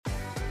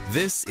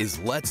This is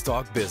Let's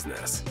Talk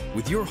Business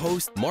with your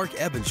host, Mark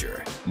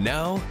Ebinger.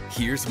 Now,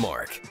 here's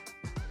Mark.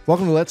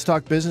 Welcome to Let's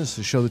Talk Business,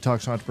 the show that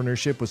talks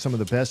entrepreneurship with some of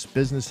the best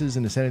businesses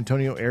in the San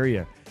Antonio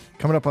area.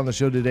 Coming up on the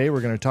show today, we're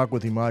going to talk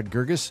with Imad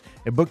Gurgis,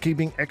 a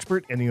bookkeeping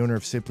expert and the owner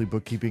of Simply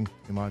Bookkeeping.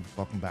 Imad,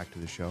 welcome back to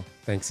the show.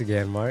 Thanks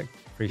again, Mark.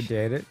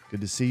 Appreciate it.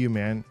 Good to see you,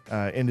 man.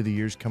 End of the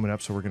year's coming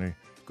up, so we're going to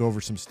go over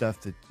some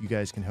stuff that you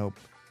guys can help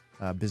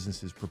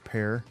businesses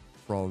prepare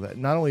for all of that.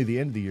 Not only the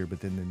end of the year, but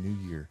then the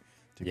new year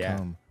to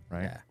come,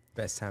 right? Yeah,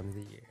 best time of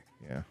the year.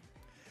 Yeah.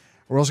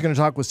 We're also going to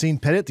talk with Sean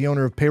Pettit, the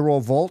owner of Payroll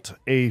Vault,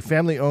 a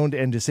family-owned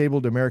and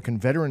disabled American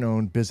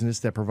veteran-owned business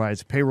that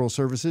provides payroll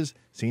services.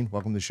 Sean,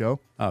 welcome to the show.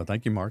 Oh,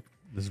 thank you, Mark.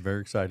 This is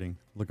very exciting.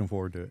 Looking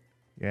forward to it.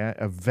 Yeah,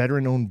 a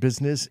veteran-owned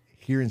business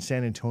here in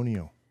San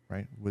Antonio,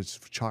 right? Was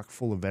chock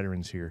full of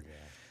veterans here. Yeah,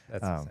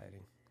 that's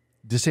exciting.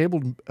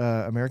 Disabled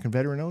American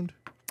veteran-owned?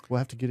 We'll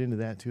have to get into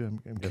that, too.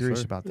 I'm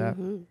curious about that.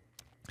 Mm-hmm.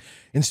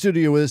 In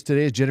studio with us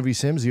today is Genevieve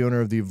Sims, the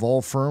owner of the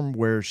Evolve firm,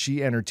 where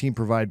she and her team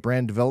provide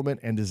brand development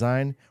and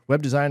design,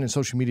 web design, and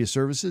social media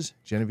services.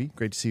 Genevieve,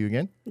 great to see you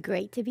again.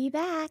 Great to be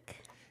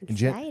back.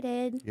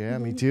 Excited. Yeah,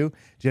 me too.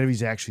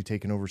 Genevieve's actually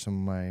taken over some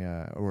of my,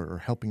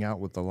 or helping out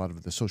with a lot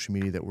of the social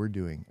media that we're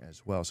doing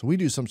as well. So we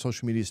do some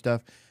social media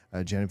stuff.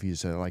 Genevieve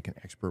is like an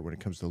expert when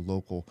it comes to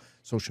local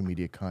social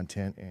media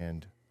content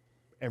and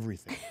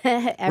everything.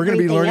 We're going to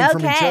be learning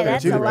from each other,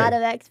 that's too. A lot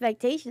of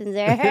expectations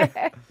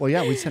there. Well,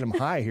 yeah, we set them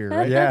high here,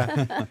 right?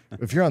 Yeah.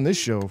 If you're on this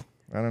show,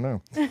 I don't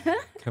know.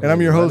 And I'm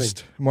your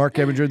host, Mark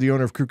Ebinger, the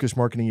owner of Krukus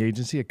Marketing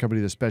Agency, a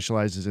company that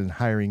specializes in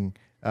hiring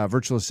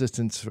virtual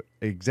assistants,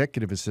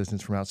 executive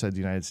assistants from outside the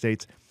United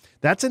States.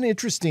 That's an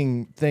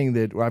interesting thing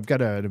that I've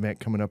got an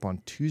event coming up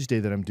on Tuesday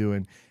that I'm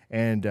doing,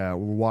 and we're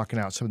walking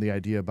out some of the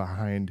idea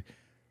behind.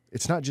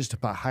 It's not just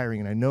about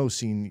hiring, and I know,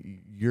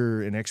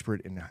 you're an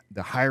expert in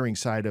the hiring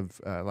side of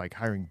like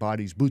hiring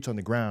bodies, boots on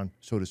the ground,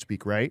 so to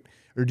speak, right?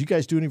 Or do you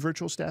guys do any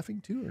virtual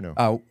staffing too, or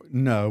no?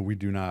 No, we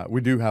do not.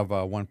 We do have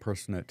one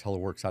person that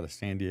teleworks out of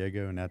San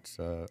Diego, and that's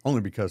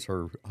only because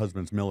her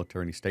husband's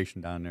military and he's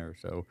stationed down there.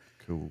 So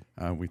cool.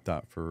 We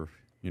thought for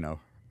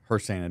her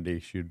sanity,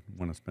 she'd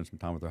want to spend some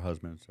time with her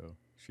husband, so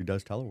she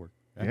does telework.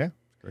 Yeah.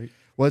 Great.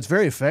 Well, it's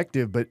very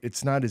effective, but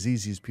it's not as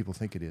easy as people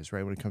think it is,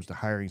 right? When it comes to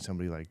hiring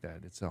somebody like that,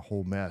 it's a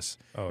whole mess.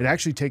 It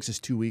actually takes us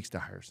 2 weeks to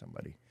hire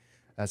somebody.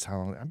 That's how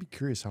long. I'd be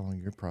curious how long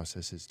your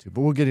process is too,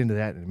 but we'll get into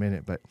that in a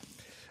minute. But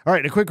all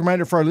right, a quick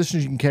reminder for our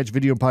listeners: you can catch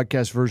video and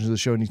podcast versions of the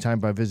show anytime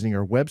by visiting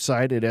our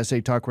website at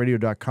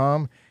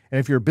satalkradio.com. And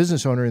if you're a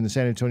business owner in the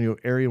San Antonio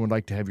area and would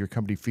like to have your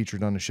company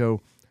featured on the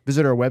show,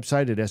 visit our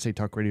website at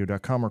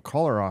satalkradio.com or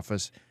call our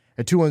office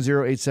at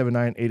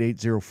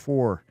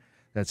 210-879-8804.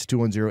 That's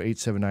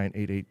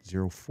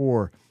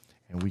 210-879-8804,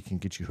 and we can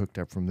get you hooked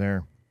up from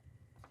there.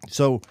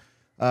 So,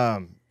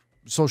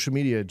 social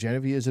media,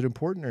 Genevieve, is it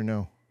important or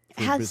no?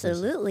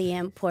 Absolutely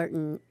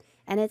important.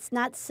 And it's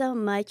not so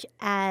much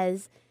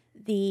as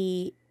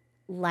the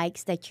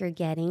likes that you're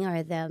getting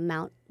or the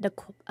amount, the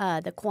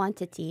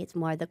quantity. It's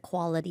more the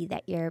quality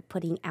that you're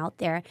putting out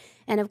there.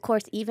 And of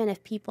course, even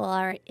if people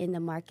are in the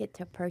market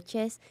to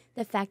purchase,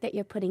 the fact that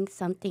you're putting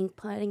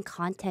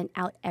content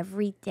out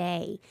every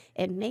day,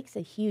 it makes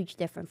a huge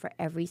difference for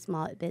every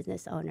small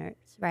business owner,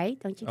 right?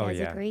 Don't you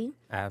guys agree?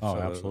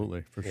 Absolutely. Oh,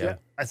 absolutely, for sure. Yeah,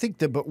 I think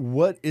that, but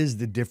what is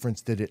the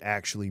difference that it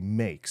actually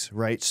makes,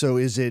 right? So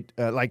is it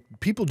like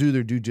people do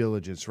their due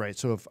diligence, right?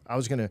 So if I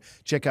was going to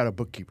check out a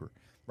bookkeeper,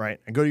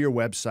 right, and go to your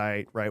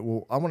website, right,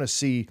 well, I want to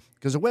see,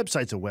 because a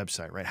website's a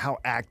website, right? How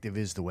active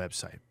is the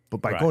website? But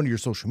by going to your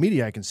social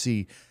media, I can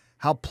see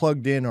how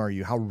plugged in are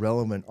you, how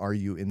relevant are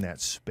you in that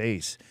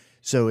space.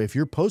 So if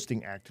you're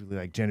posting actively,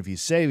 like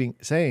Genevieve's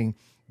saying,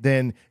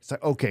 then it's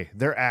like, okay,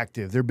 they're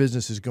active, their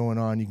business is going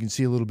on. You can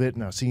see a little bit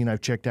now. Seeing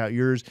I've checked out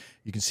yours,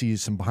 you can see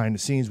some behind the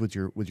scenes with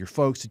your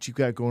folks that you've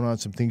got going on,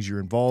 some things you're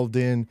involved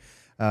in.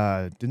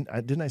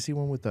 Didn't I see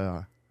one with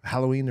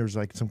Halloween? There was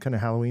like some kind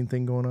of Halloween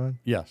thing going on.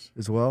 Yes,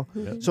 as well.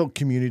 Mm-hmm. So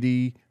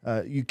community,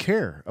 you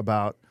care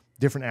about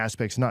different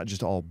aspects, not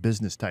just all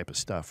business type of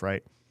stuff,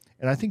 right?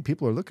 And I think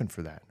people are looking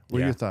for that.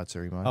 What are your thoughts,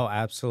 Iman? Oh,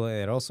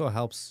 absolutely. It also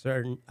helps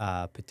certain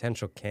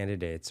potential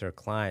candidates or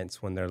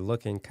clients when they're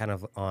looking kind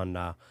of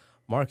on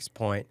Mark's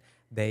point.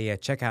 They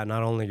check out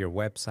not only your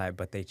website,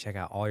 but they check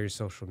out all your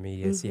social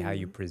media, see how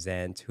you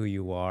present, who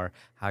you are,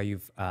 how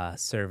you've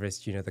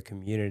serviced, the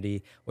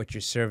community, what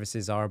your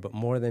services are, but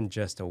more than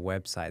just a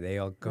website. They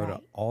all go to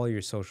all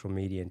your social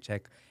media and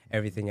check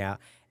everything out.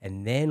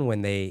 And then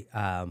when they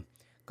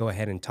go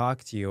ahead and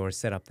talk to you or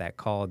set up that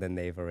call, then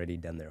they've already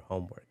done their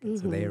homework. And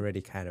so they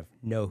already kind of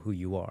know who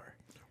you are.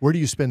 Where do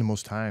you spend the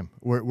most time?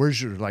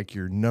 Where's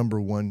your number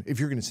one, if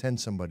you're going to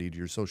send somebody to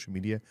your social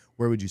media,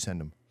 where would you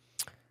send them?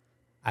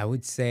 I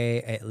would say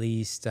at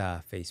least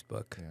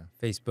Facebook. Yeah.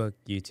 Facebook,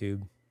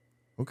 YouTube.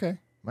 Okay.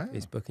 Wow.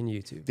 Facebook and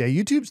YouTube. Yeah,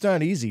 YouTube's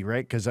not easy,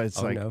 right? Because it's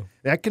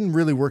that can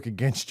really work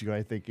against you,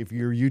 I think, if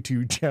your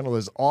YouTube channel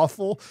is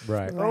awful.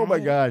 Right. Oh, my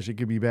gosh, it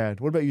could be bad.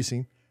 What about you,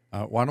 Sean?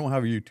 Well, I don't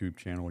have a YouTube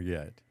channel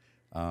yet.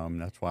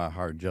 That's why I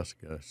hired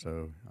Jessica.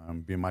 So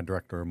being my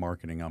director of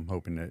marketing, I'm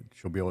hoping that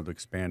she'll be able to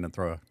expand and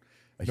throw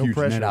No huge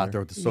pressure net out there.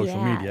 there with the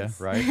social media, Yes.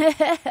 right?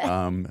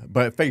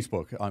 But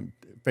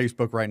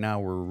Facebook right now,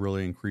 we're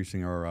really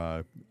increasing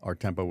our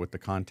tempo with the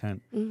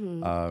content,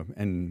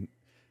 and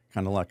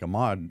kind of like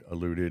Ahmad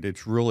alluded,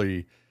 it's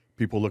really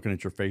people looking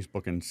at your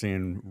Facebook and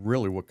seeing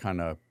really what kind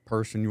of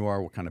person you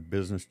are, what kind of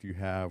business do you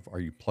have, are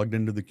you plugged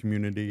into the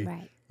community,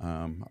 Right.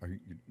 Are you,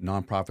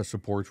 nonprofit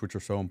supports, which are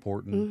so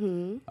important,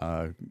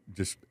 Mm-hmm.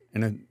 just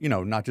and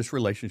not just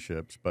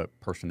relationships but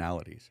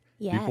personalities.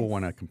 People Yes.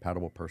 want a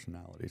compatible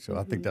personality, so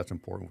I think that's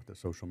important with the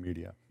social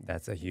media.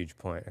 That's a huge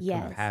point. A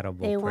Yes,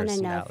 compatible they want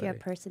personality. to know if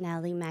your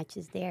personality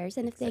matches theirs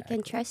and if they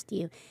can trust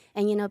you.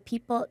 And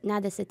people, now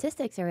the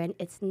statistics are in,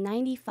 it's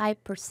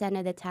 95%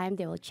 of the time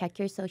they will check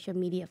your social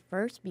media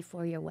first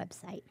before your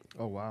website.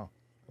 Oh, wow.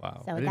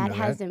 Wow. So didn't that know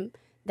has that.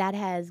 that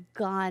has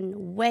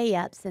gone way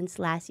up since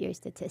last year's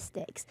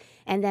statistics.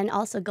 And then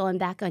also going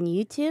back on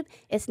YouTube,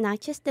 it's not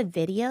just the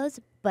videos,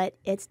 but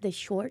it's the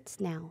shorts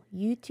now.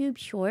 YouTube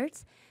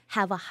shorts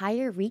have a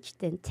higher reach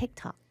than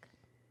TikTok.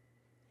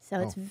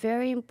 So it's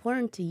very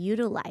important to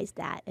utilize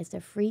that as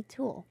a free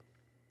tool.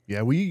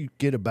 Yeah, we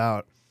get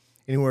about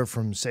anywhere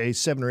from, say,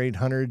 700 or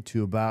 800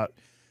 to about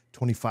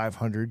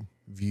 2,500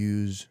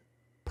 views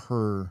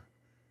per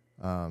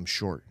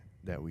short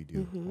that we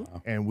do. Mm-hmm.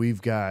 And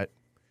we've got,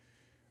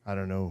 I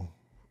don't know,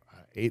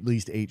 at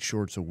least 8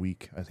 shorts a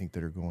week, I think,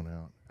 that are going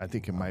out. I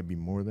think it might be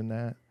more than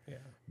that. Yeah.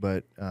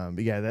 But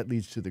yeah, that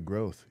leads to the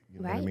growth. You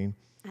know what I Right. mean?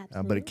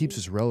 Absolutely. But it keeps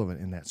us relevant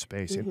in that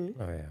space. And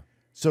Oh yeah.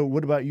 so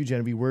what about you,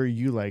 Genevieve? Where are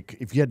you, like,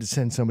 if you had to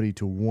send somebody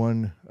to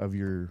one of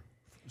your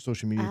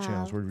social media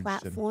channels, where would you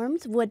send them?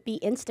 Platforms would be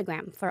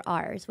Instagram for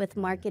ours. With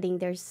marketing,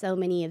 there's so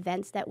many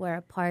events that we're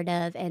a part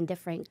of and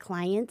different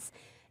clients.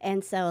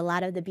 And so a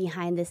lot of the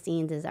behind the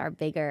scenes is our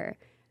bigger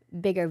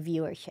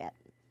viewership.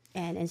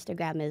 And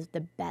Instagram is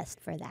the best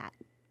for that.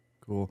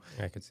 Cool.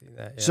 I could see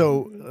that. Yeah.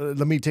 So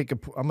let me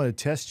I'm going to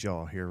test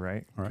y'all here,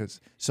 right? All right. 'Cause-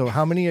 So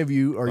how many of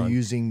you are Fun.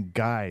 using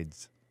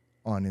guides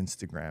on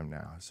Instagram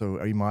now? So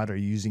Ahmad, are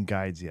you using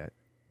guides yet?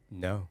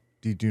 no,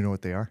 Do you know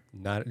what they are?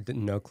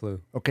 no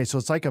clue. Okay, so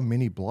it's like a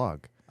mini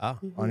blog Ah,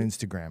 on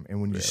Instagram.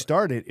 And when you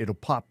start it, it'll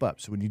pop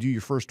up. So when you do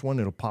your first one,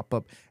 it'll pop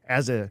up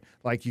as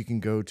like you can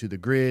go to the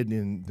grid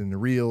and then the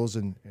reels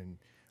and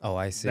oh,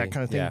 I see. that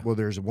kind of thing. Yeah. Well,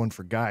 there's one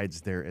for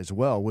guides there as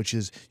well, which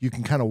is you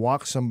can kind of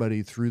walk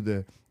somebody through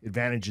the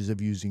advantages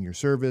of using your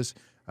service,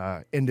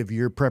 end of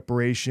year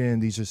preparation.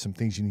 These are some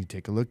things you need to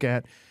take a look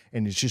at,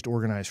 and it's just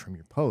organized from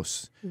your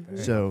posts.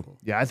 So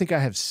yeah, I think I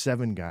have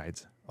 7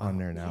 guides on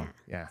there now.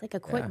 Yeah. It's like a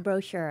quick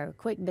brochure, a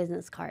quick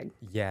business card.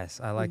 Yes,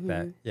 I like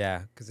that.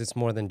 Yeah, because it's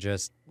more than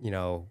just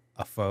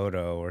a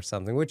photo or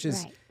something, which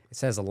is Right. it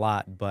says a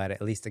lot, but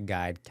at least a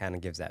guide kind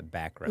of gives that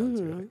background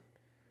to it.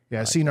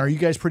 Yeah. See, are you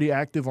guys pretty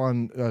active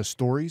on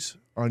stories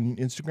on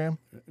Instagram?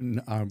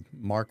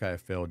 Mark, I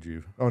have failed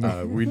you. Oh,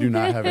 no. We do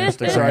not have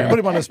Instagram. Sorry, I put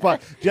him on the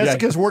spot.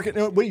 Jessica's working.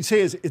 No, what you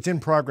say is it's in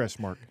progress,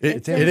 Mark.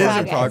 It in is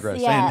in progress,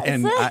 progress. yes.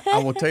 And I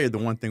will tell you, the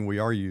one thing we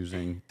are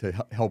using to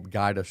help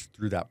guide us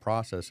through that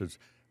process is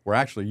we're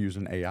actually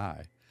using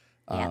AI.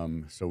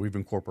 So we've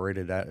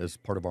incorporated that as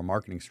part of our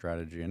marketing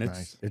strategy, and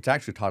it's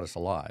actually taught us a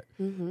lot.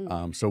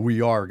 So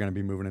we are going to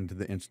be moving into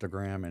the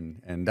Instagram,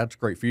 and that's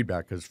great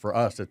feedback because for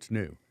us, it's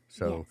new.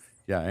 So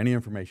yeah, any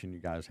information you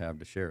guys have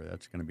to share,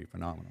 that's going to be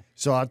phenomenal.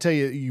 So I'll tell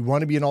you, you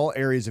want to be in all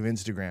areas of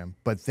Instagram,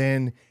 but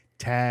then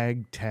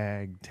tag,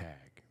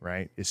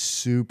 right? Is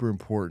super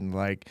important.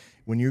 Like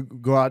when you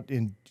go out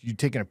and you're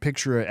taking a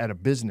picture at a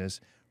business,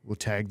 we'll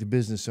tag the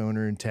business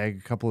owner and tag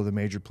a couple of the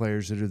major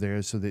players that are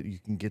there so that you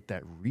can get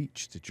that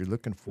reach that you're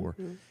looking for.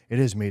 It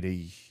has made a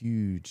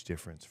huge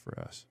difference for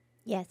us.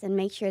 Yes, and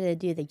make sure to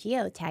do the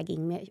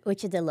geotagging,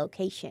 which is the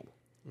location,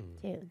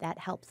 too. That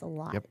helps a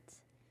lot. Yep.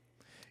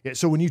 Yeah.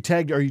 So when you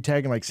tagged, are you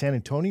tagging like San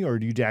Antonio, or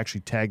do you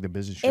actually tag the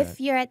business you're If at?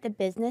 you're at the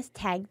business,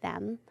 tag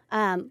them.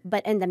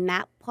 But in the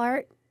map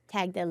part,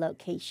 tag the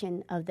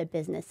location of the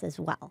business as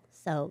well.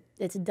 So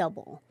it's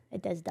double.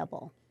 It does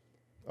double.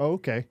 Oh,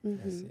 okay.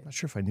 Not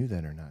sure if I knew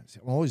that or not.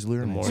 I'm always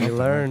learning. The more something. you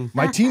learn.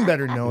 My team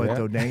better know it,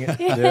 though, dang it.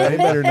 They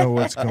better know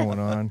what's going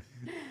on.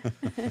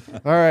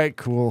 All right,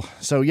 cool.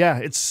 So, yeah,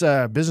 it's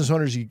business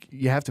owners,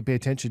 you have to pay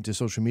attention to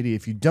social media.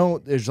 If you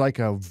don't, there's like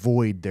a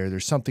void there.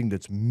 There's something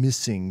that's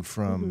missing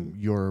from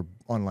your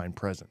online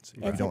presence.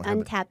 If you It's don't an have it.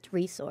 untapped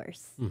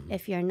resource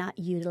if you're not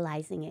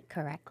utilizing it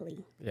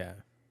correctly. Yeah.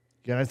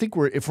 Yeah, and I think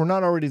if we're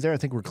not already there, I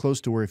think we're close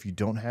to where if you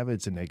don't have it,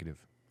 it's a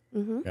negative.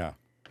 Yeah,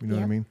 You know what I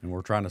Yep. mean? and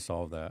we're trying to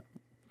solve that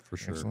for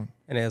sure. Excellent.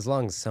 And as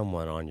long as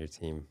someone on your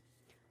team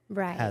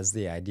Right. has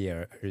the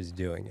idea or is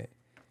doing it,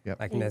 Yep.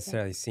 like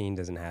necessarily Scene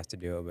doesn't have to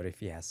do it, but if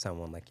he has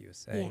someone like you were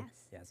saying,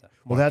 Yes. he has a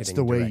Well, that's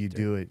the marketing way you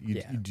director. do it. You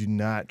Yeah. do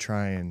not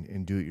try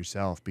and do it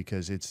yourself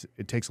because it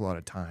takes a lot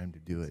of time to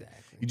do it.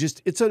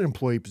 Exactly. It's an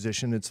employee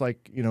position. It's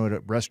like, at a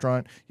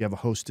restaurant, you have a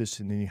hostess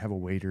and then you have a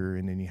waiter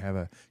and then you have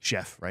a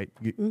chef, right?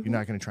 You're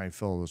not going to try and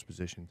fill those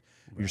positions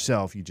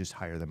yourself. You just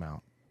hire them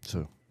out.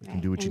 So you can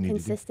do what you and need to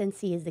do.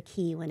 consistency is the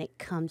key when it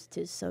comes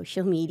to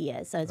social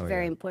media. So it's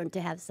very important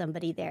to have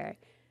somebody there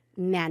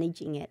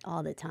managing it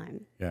all the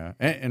time. Yeah,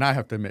 and I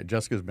have to admit,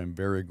 Jessica's been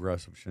very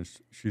aggressive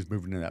since she's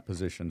moved into that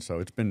position. So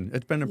it's been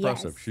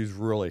impressive. Yes. She's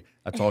really,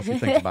 that's all she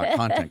thinks about,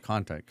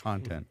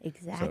 content.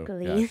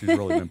 Exactly. So, yeah, she's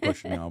really been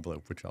pushing the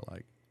envelope, which I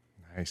like.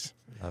 Nice.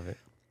 Love it.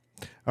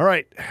 All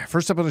right.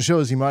 First up on the show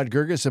is Imad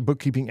Gurgis, a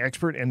bookkeeping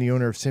expert and the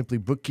owner of Simply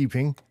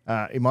Bookkeeping.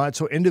 Imad,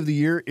 so end of the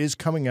year is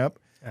coming up.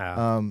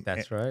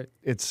 That's right.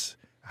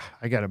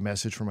 I got a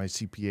message from my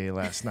CPA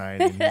last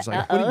night, and he's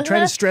like, "What are you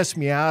trying to stress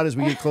me out as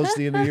we get close to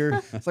the end of the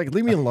year?" It's like,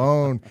 leave me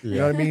alone. You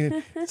know what I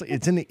mean?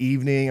 It's in the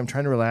evening. I'm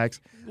trying to relax.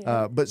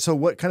 But so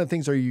what kind of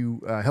things are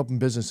you helping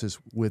businesses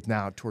with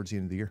now towards the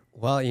end of the year?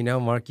 Well,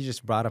 Mark, you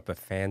just brought up a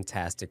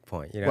fantastic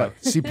point. What,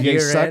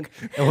 CPAs suck?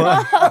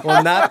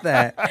 Well, not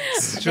that.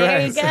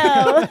 Stress.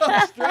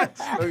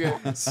 There you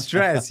go.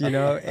 Stress,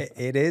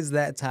 it is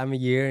that time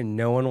of year and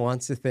no one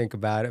wants to think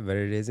about it, but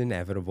it is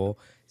inevitable.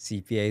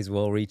 CPAs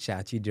will reach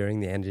out to you during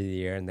the end of the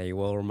year and they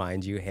will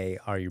remind you, hey,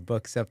 are your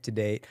books up to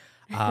date?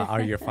 Are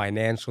your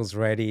financials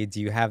ready?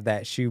 Do you have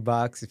that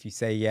shoebox? If you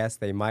say yes,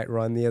 they might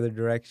run the other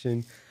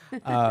direction.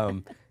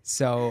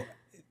 So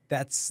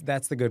that's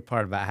the good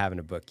part about having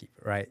a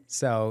bookkeeper, right?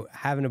 So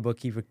having a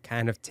bookkeeper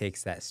kind of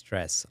takes that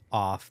stress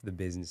off the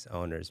business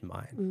owner's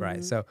mind,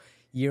 right? So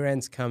year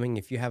end's coming.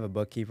 If you have a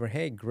bookkeeper,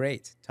 hey,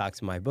 great, talk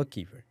to my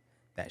bookkeeper.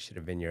 That should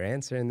have been your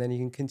answer, and then you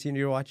can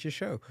continue to watch your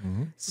show.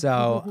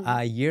 So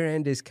year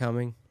end is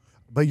coming.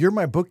 But you're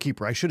my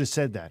bookkeeper. I should have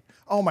said that.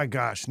 Oh my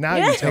gosh! Now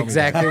you tell me.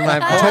 Exactly my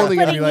I'm point. totally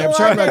gonna be like, I'm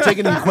sorry, I'm not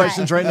taking any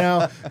questions right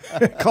now.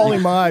 Call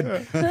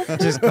Imad.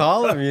 Just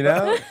call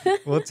him.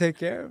 We'll take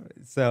care of it.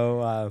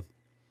 So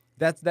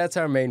that's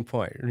our main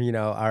point.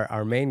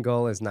 Our main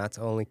goal is not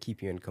to only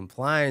keep you in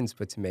compliance,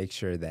 but to make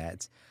sure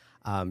that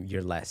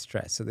you're less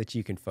stressed so that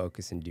you can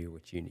focus and do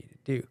what you need to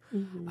do.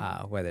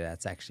 Whether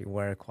that's actually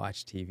work,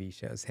 watch TV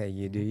shows, hey,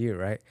 you do you,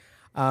 right?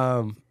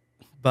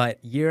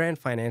 But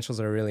year-end financials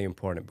are really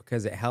important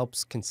because it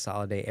helps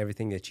consolidate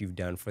everything that you've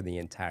done for the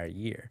entire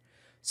year.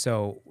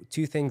 So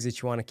 2 things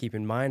that you want to keep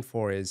in mind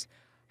for is,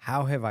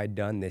 how have I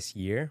done this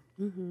year?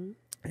 And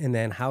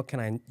then how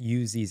can I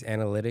use these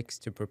analytics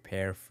to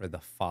prepare for the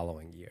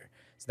following year?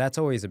 So that's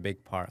always a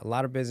big part. A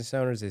lot of business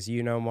owners, as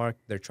you know, Mark,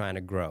 they're trying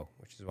to grow,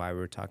 which is why we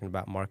were talking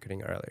about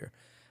marketing earlier.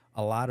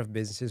 A lot of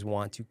businesses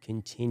want to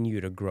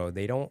continue to grow.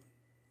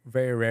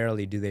 Very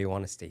rarely do they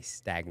want to stay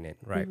stagnant,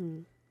 right?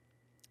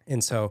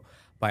 And so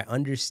by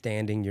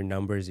understanding your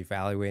numbers,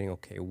 evaluating,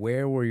 okay,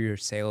 where were your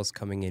sales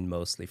coming in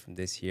mostly from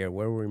this year?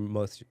 Where were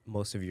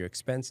most of your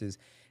expenses?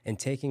 And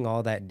taking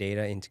all that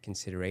data into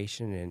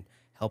consideration and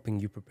helping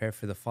you prepare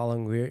for the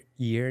following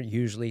year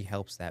usually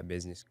helps that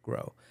business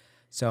grow.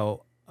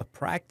 So a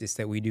practice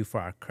that we do for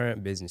our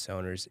current business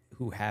owners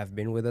who have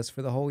been with us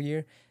for the whole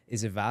year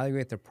is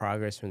evaluate the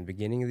progress from the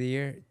beginning of the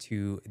year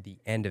to the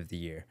end of the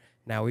year.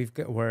 Now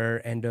we're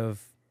end of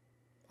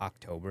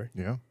October.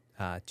 Yeah.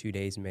 2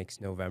 days makes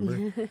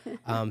November.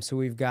 So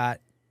we've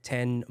got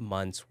 10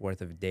 months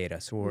worth of data.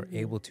 So we're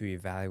able to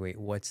evaluate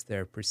what's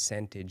their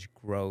percentage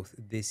growth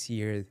this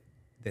year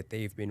that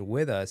they've been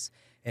with us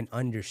and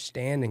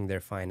understanding their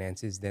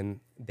finances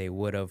than they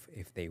would have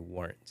if they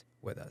weren't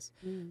with us.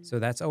 So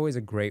that's always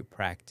a great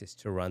practice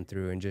to run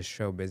through and just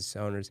show business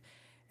owners.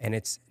 And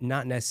it's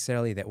not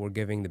necessarily that we're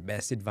giving the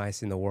best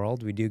advice in the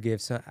world. We do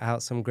give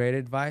out some great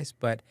advice,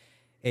 but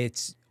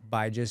it's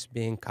by just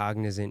being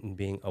cognizant and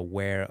being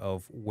aware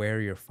of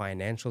where your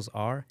financials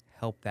are,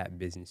 help that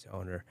business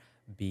owner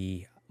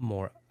be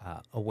more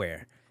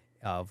aware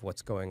of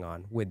what's going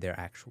on with their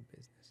actual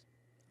business.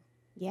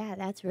 Yeah,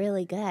 that's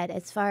really good.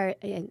 As far,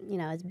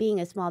 as being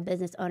a small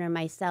business owner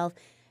myself,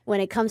 when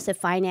it comes to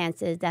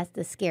finances, that's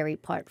the scary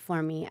part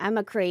for me. I'm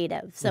a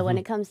creative. So when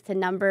it comes to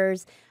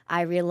numbers,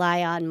 I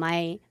rely on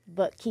my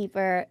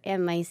bookkeeper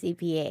and my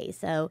CPA.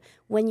 So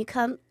when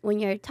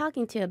you're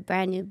talking to a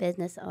brand new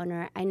business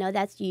owner, I know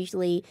that's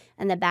usually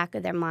in the back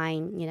of their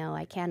mind,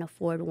 I can't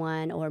afford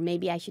one, or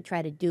maybe I should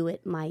try to do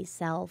it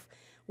myself.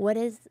 What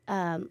is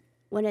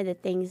one of the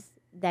things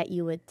that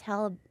you would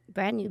tell a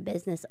brand new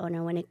business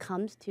owner when it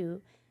comes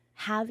to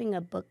having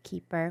a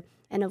bookkeeper?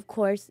 And of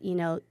course,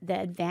 the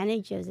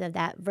advantages of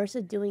that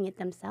versus doing it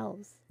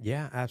themselves.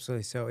 Yeah,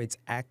 absolutely. So it's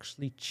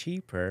actually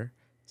cheaper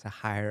to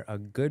hire a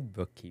good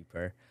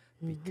bookkeeper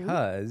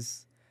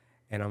because,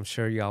 and I'm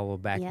sure y'all will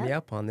back me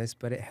up on this,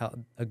 but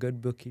a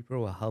good bookkeeper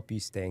will help you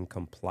stay in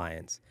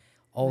compliance.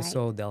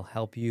 Also, they'll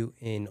help you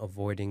in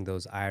avoiding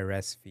those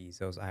IRS fees,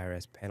 those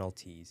IRS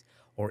penalties,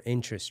 or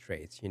interest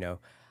rates.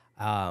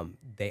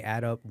 They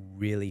add up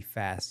really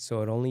fast.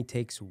 So it only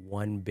takes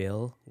one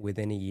bill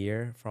within a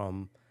year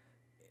from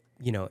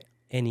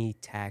any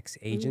tax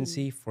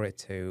agency for it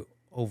to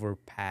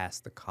overpass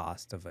the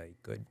cost of a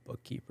good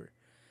bookkeeper.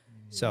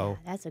 So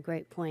that's a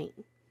great point.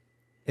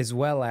 As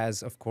well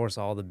as, of course,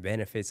 all the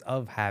benefits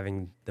of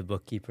having the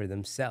bookkeeper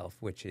themselves,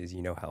 which is,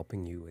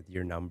 helping you with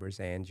your numbers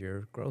and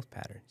your growth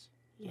patterns.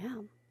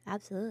 Yeah,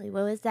 absolutely.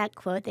 What was that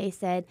quote? They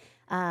said,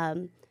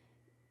 if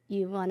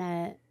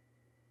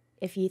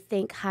you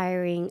think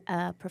hiring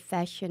a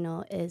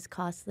professional is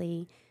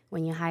costly,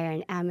 when you hire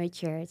an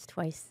amateur, it's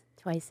twice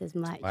Twice as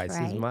much, Twice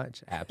right? as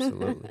much.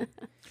 Absolutely.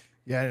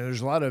 Yeah,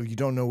 there's a lot of you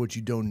don't know what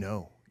you don't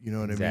know. You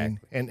know what I mean?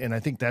 And I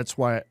think that's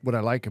why what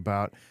I like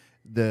about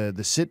the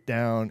sit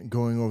down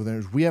going over there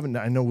is we haven't.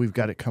 I know we've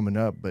got it coming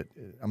up, but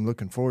I'm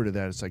looking forward to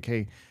that. It's like,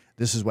 hey,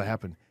 this is what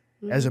happened.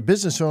 As a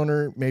business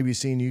owner, maybe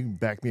seeing you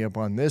back me up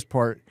on this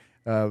part.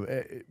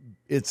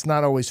 It's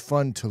not always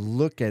fun to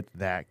look at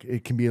that.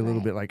 It can be a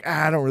little bit like,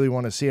 I don't really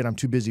want to see it. I'm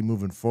too busy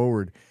moving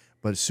forward.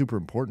 But it's super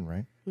important,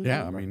 right?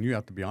 Yeah, I mean, you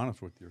have to be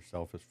honest with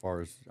yourself as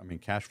far as, I mean,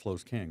 cash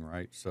flow's king,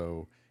 right?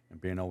 So,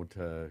 and being able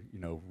to,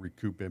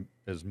 recoup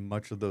as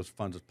much of those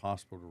funds as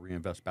possible to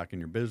reinvest back in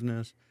your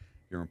business,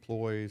 your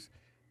employees.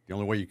 The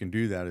only way you can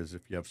do that is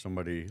if you have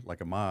somebody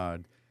like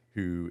Ahmad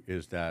who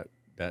is that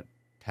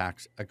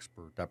tax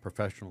expert, that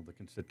professional that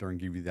can sit there and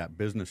give you that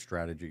business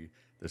strategy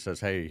that says,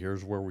 hey,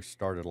 here's where we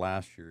started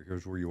last year,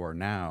 here's where you are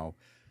now.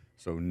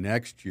 So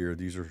next year,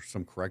 these are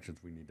some corrections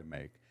we need to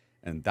make.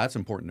 And that's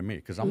important to me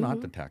because I'm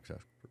not the tax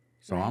expert.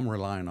 So I'm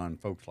relying on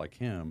folks like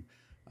him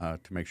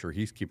to make sure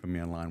he's keeping me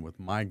in line with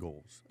my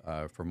goals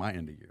for my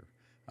end of year,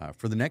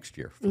 for the next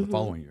year, for the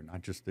following year,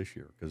 not just this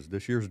year, because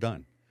this year's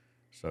done.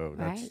 So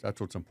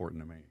that's what's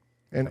important to me.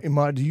 And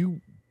Ahmad, do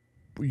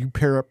you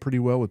pair up pretty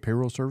well with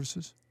payroll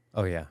services?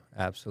 Oh, yeah,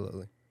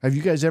 absolutely. Have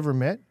you guys ever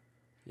met?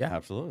 Yeah.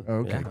 Absolutely.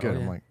 Okay, Yeah. good. Oh,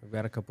 I'm yeah. like, We've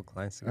got a couple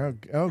clients. oh,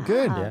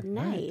 good. Oh,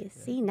 nice.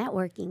 See,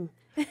 networking.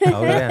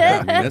 Oh,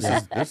 yeah. I mean,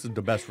 this is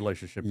the best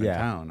relationship in Yeah.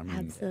 town. I mean,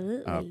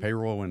 Absolutely.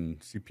 payroll and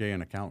CPA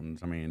and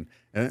accountants. I mean,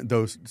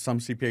 some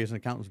CPAs and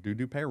accountants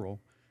do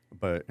payroll,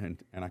 but and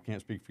I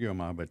can't speak for you,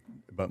 Emma,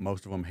 but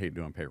most of them hate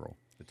doing payroll.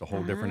 It's a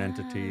whole different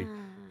entity,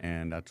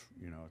 and that's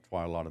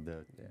why a lot of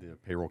the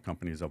payroll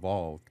companies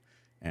evolved.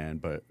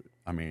 But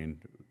I mean,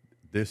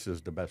 this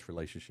is the best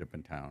relationship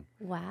in town.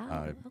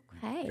 Wow.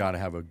 Okay. Got to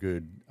have a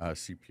good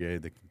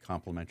CPA that can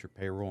complement your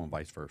payroll and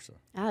vice versa.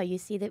 Oh, you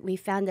see that we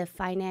found a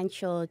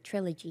financial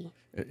trilogy.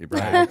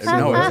 Right?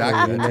 No,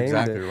 exactly. You That's named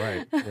exactly it.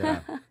 right. Yeah.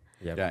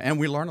 Yep. Yeah, and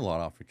we learn a lot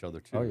off each other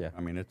too. Oh, yeah.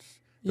 I mean,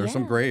 there's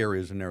some Yeah. gray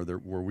areas in there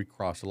where we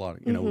cross a lot.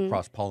 We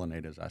cross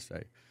pollinate, as I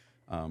say,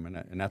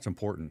 and that's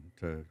important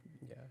to.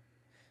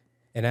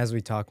 And as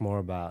we talk more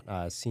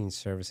about scene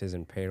services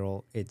and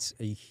payroll, it's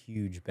a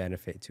huge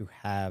benefit to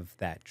have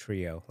that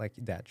trio, like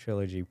that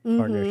trilogy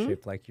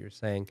partnership, like you're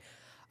saying,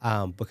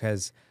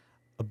 because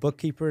a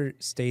bookkeeper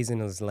stays in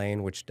his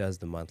lane, which does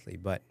the monthly,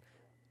 but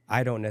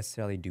I don't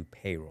necessarily do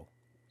payroll.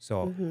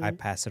 So I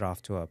pass it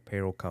off to a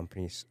payroll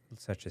company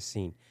such as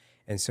Scene.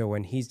 And so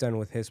when he's done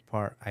with his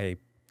part, I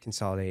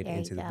consolidate There you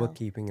into the go.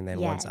 bookkeeping. And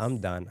then once I'm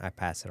Yes. done, I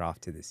pass it off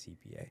to the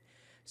CPA.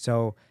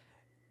 So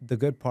the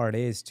good part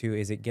is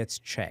it gets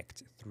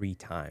checked 3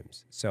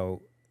 times.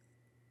 So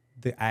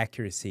the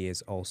accuracy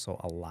is also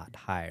a lot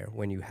higher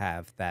when you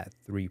have that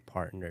 3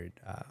 partnered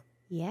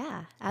Yeah,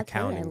 absolutely. I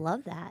accounting,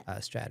 love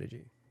that.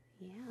 strategy.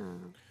 Yeah.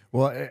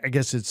 Well, I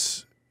guess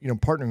it's,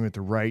 partnering with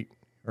the right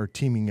or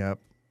teaming up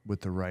with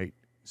the right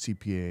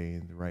CPA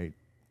and the right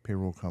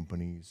payroll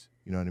companies.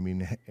 You know what I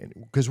mean?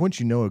 Because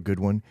once you know a good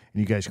one and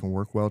you guys can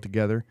work well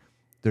together,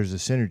 there's a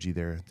synergy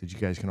there that you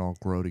guys can all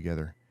grow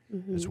together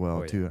as well,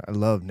 Oh, yeah. too. I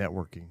love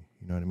networking.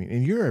 You know what I mean?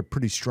 And you're a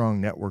pretty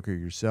strong networker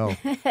yourself.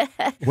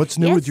 What's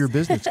new with Yes. your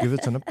business? Give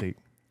us an update.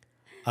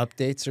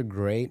 Updates are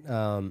great.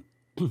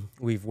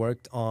 We've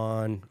worked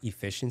on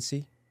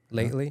efficiency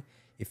lately.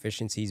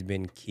 Efficiency's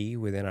been key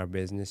within our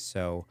business.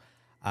 So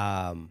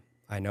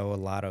I know a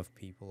lot of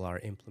people are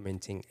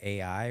implementing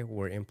AI.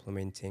 We're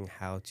implementing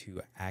how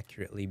to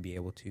accurately be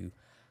able to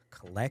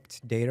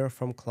collect data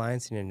from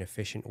clients in an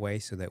efficient way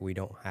so that we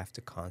don't have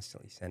to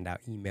constantly send out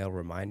email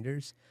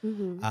reminders.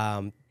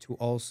 To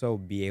also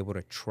be able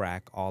to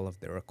track all of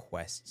the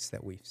requests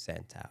that we've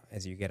sent out.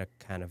 As you get a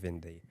kind of in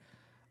the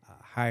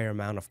higher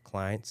amount of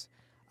clients,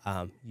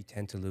 you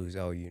tend to lose,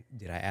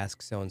 did I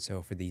ask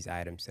so-and-so for these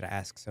items? Did I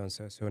ask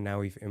so-and-so? So now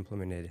we've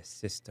implemented a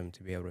system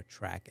to be able to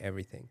track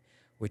everything,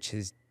 which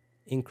has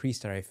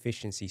increased our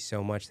efficiency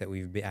so much that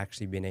we've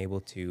actually been able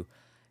to,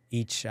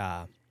 each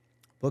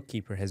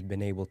bookkeeper has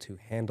been able to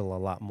handle a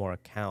lot more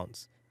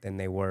accounts than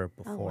they were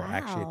before.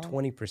 Actually, a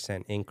wow.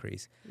 20%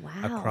 increase Wow.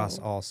 across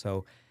all.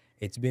 So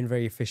it's been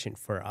very efficient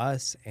for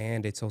us,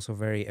 and it's also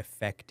very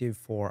effective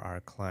for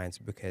our clients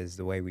because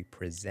the way we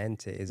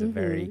present it is a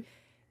very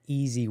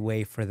easy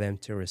way for them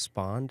to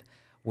respond,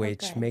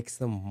 which Okay. makes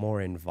them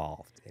more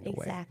involved in a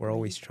way. We're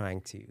always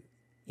trying to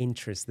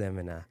interest them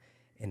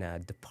in a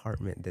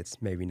department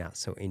that's maybe not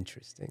so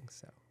interesting.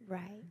 So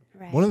Right.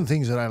 One of the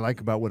things that I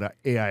like about what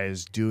AI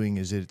is doing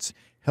is it's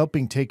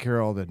helping take care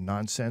of all the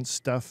nonsense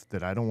stuff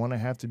that I don't want to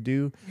have to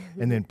do,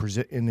 and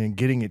then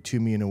getting it to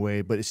me in a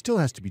way, but it still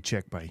has to be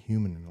checked by a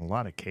human in a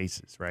lot of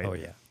cases, right? Oh,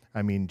 yeah.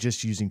 I mean,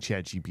 just using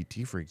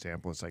ChatGPT, for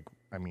example, it's like,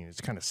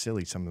 it's kind of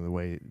silly some of the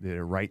way that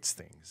it writes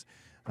things,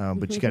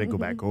 but you got to go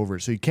back over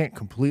it. So you can't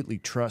completely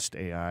trust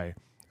AI,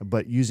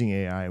 but using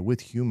AI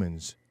with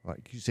humans,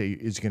 like you say,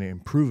 is going to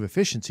improve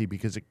efficiency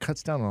because it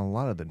cuts down on a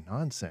lot of the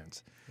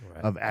nonsense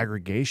of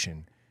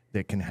aggregation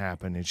that can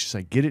happen. It's just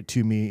like, get it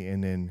to me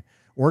and then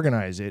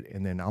organize it,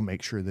 and then I'll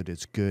make sure that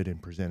it's good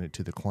and present it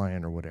to the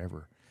client or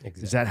whatever.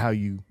 Exactly. Is that how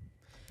you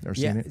Never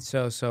seen it.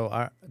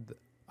 So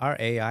our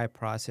AI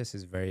process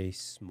is very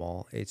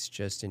small. It's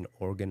just in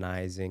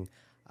organizing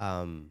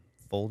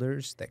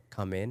folders that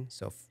come in.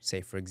 So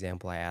say, for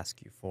example, I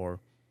ask you for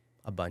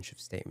a bunch of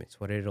statements.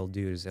 What it'll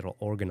do is it'll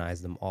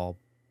organize them all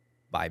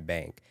by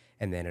bank,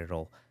 and then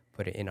it'll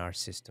put it in our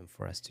system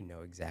for us to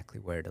know exactly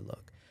where to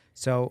look.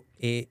 So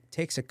it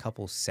takes a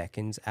couple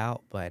seconds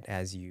out, but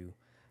as you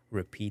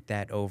repeat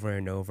that over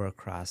and over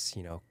across,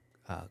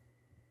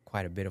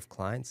 quite a bit of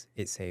clients,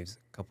 it saves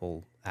a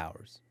couple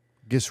hours.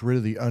 Gets rid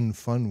of the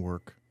unfun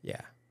work.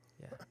 Yeah.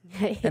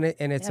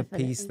 and it's a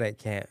piece that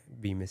can't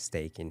be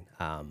mistaken,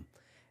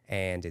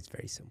 and it's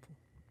very simple.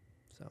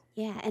 So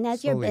yeah, and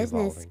as your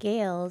business evolving.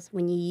 scales,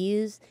 when you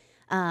use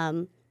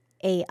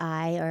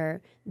AI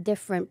or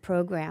different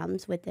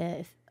programs with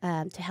to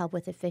help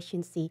with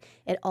efficiency,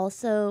 it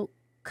also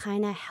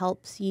kind of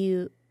helps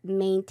you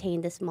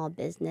maintain the small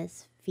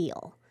business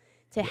feel,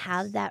 to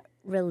have that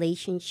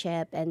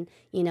relationship and,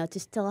 to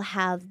still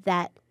have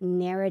that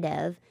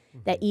narrative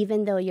that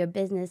even though your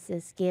business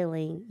is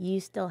scaling, you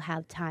still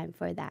have time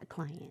for that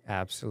client.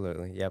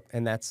 Absolutely. Yep.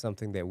 And that's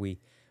something that we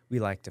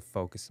like to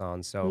focus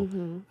on. So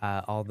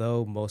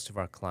although most of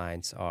our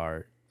clients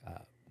are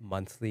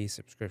monthly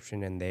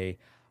subscription and they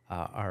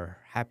are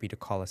happy to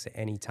call us at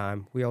any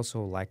time, we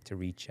also like to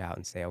reach out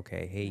and say,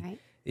 okay, hey, Right.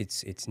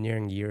 it's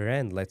nearing year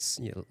end. Let's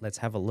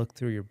have a look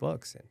through your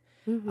books. And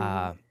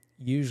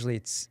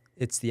usually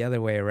it's the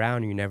other way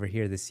around. You never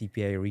hear the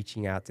CPA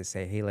reaching out to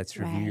say, hey, let's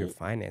review your Right.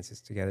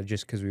 finances together,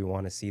 just because we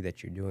want to see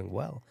that you're doing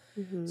well.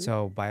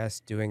 So by us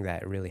doing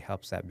that, it really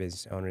helps that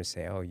business owner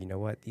say, oh, you know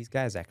what? These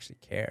guys actually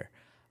care.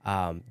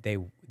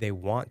 They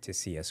want to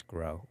see us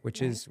grow,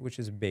 which is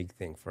a big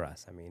thing for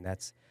us. I mean,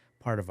 that's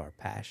part of our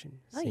passion.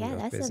 Oh, seeing yeah,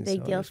 those that's a business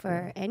big deal owners grow.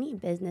 for any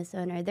business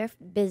owner. They're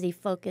busy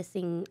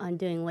focusing on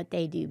doing what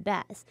they do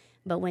best.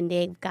 But when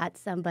they've got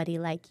somebody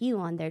like you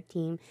on their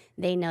team,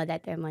 they know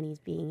that their money's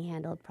being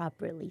handled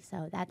properly.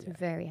 So that's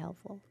very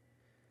helpful.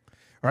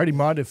 All righty,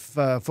 Maud, if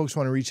folks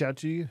want to reach out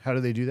to you, how do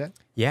they do that?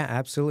 Yeah,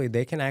 absolutely.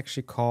 They can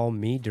actually call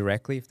me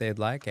directly if they'd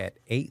like at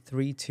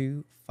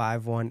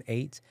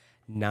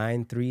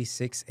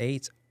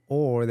 832-518-9368,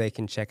 or they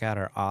can check out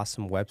our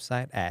awesome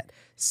website at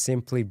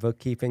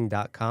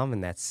simplybookkeeping.com,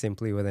 and that's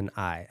simply with an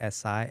I,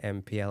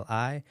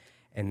 SIMPLI,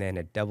 and then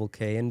a double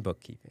K in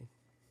bookkeeping.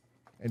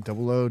 And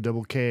double O,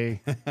 double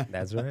K.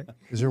 That's right.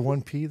 Is there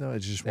one P, though?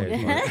 It's just one There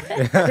P. you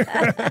go.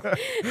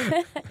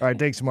 All right,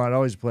 thanks, Maud.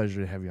 Always a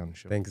pleasure to have you on the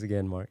show. Thanks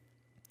again, Mark.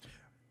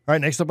 All right,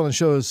 next up on the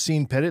show is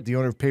Sean Pettit, the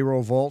owner of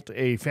Payroll Vault,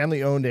 a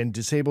family-owned and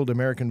disabled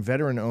American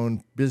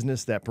veteran-owned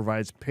business that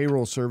provides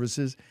payroll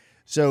services.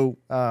 So,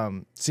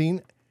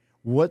 Sean,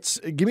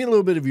 give me a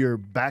little bit of your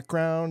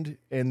background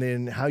and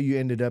then how you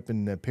ended up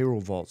in the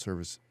Payroll Vault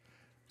service.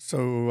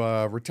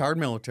 So retired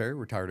military,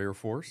 retired Air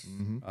Force,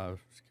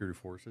 security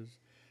forces.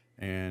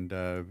 And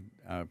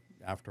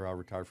after I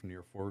retired from the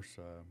Air Force,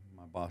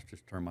 my boss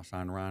just turned my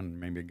sign around and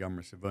made me a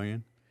government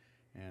civilian.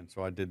 And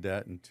so I did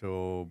that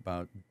until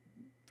about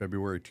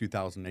February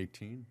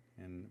 2018.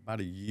 And about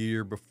a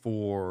year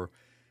before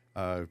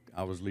I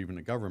was leaving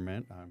the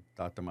government, I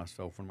thought to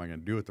myself, what am I going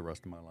to do with the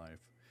rest of my life?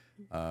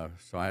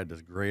 So I had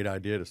this great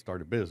idea to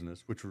start a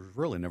business, which was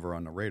really never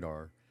on the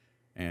radar.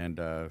 And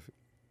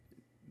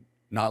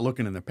not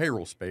looking in the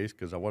payroll space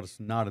because I was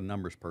not a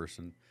numbers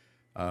person.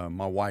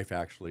 My wife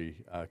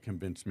actually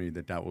convinced me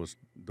that was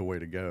the way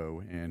to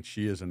go, and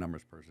she is a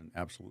numbers person,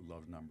 absolutely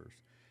loves numbers.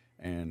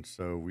 And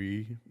so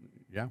we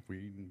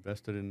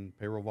invested in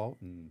Payroll Vault,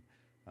 and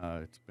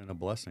it's been a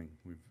blessing.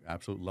 We've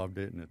absolutely loved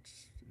it, and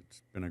it's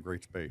been a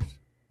great space.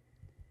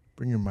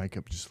 Bring your mic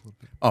up just a little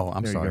bit. Oh,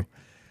 I'm There you sorry. go.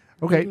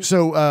 Okay,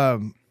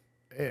 so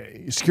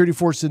security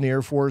force in the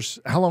Air Force.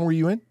 How long were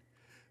you in?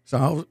 So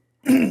I was,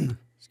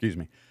 excuse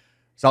me.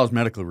 So I was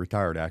medically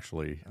retired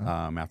actually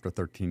after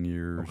 13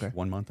 years, Okay.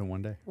 1 month and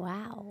 1 day.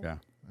 Wow. Yeah.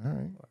 All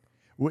right.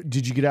 What,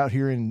 did you get out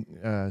here in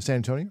San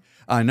Antonio?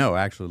 No,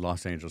 actually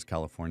Los Angeles,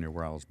 California,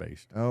 where I was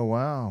based. Oh,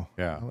 wow.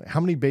 Yeah.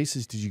 How many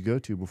bases did you go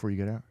to before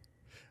you got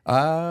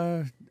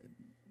out?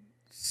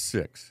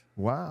 6.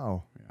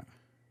 Wow. Yeah.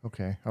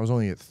 Okay. I was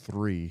only at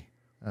 3.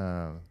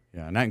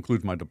 Yeah, and that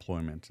includes my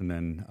deployments. And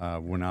then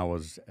when I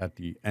was at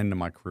the end of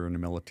my career in the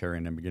military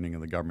and the beginning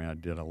of the government, I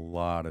did a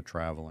lot of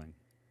traveling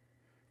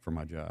for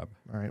my job.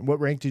 All right. What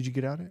rank did you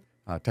get out at?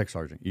 Tech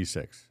Sergeant,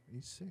 E6.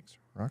 E6.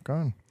 Rock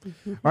on.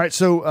 All right.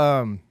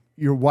 So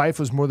your wife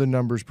was more the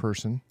numbers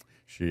person,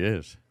 She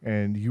is.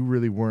 and you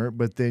really weren't,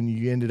 but then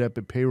you ended up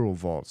at Payroll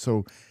Vault.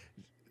 So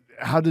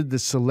how did the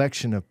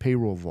selection of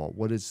Payroll Vault,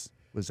 was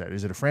that?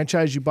 Is it a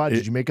franchise you bought?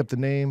 Did you make up the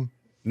name?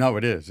 No,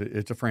 it is.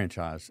 It's a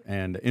franchise.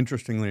 And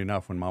interestingly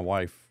enough, when my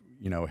wife,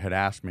 had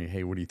asked me,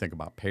 hey, what do you think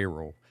about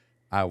payroll?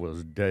 I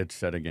was dead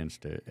set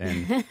against it.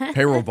 And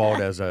Payroll Vault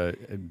as a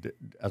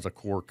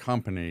core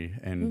company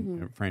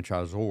and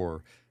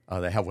franchisor,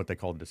 they have what they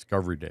call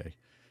Discovery Day.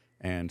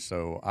 And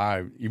so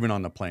even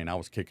on the plane, I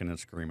was kicking and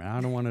screaming,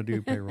 I don't want to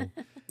do payroll.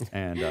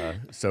 And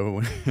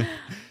so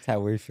That's how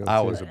we feel.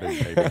 I too. was a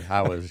big baby.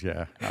 I was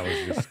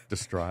just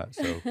distraught.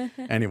 So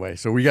anyway,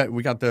 so we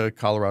got the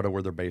Colorado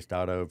where they're based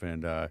out of,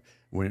 and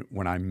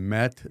when I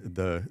met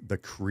the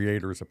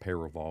creators of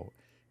Payroll Vault,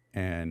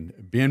 and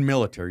being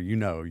military,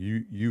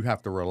 you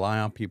have to rely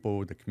on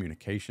people. The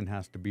communication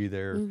has to be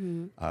there.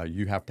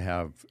 You have to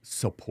have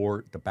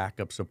support, the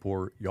backup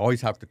support. You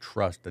always have to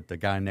trust that the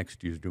guy next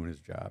to you is doing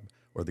his job,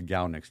 or the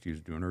gal next to you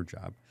is doing her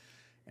job.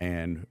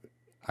 And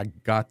I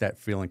got that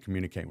feeling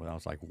communicating with them. I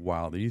was like,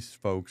 wow, these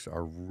folks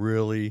are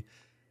really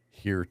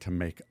here to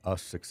make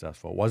us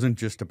successful. It wasn't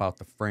just about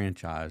the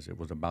franchise. It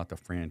was about the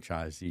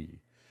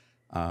franchisee.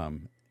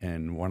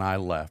 And when I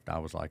left, I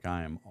was like,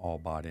 I am all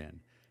bought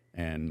in.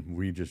 And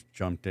we just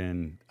jumped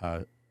in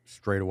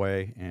straight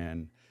away.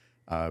 And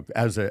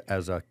as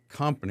a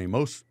company,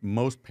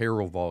 most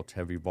payroll vaults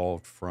have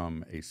evolved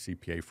from a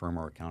CPA firm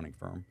or accounting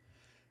firm.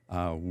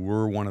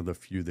 We're one of the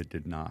few that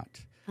did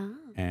not. Oh.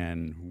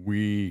 And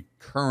we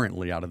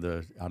currently, out of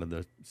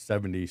the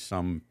 70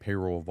 some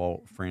payroll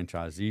vault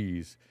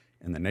franchisees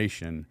in the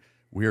nation,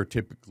 we are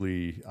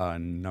typically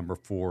number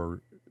 3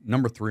 or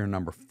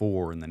number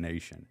 4 in the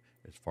nation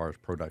as far as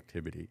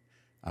productivity.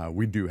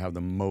 We do have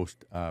the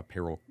most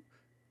payroll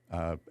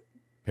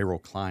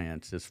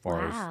clients as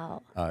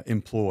far as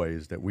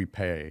employees that we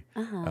pay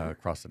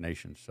across the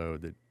nation. So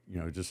that,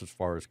 just as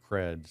far as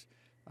creds,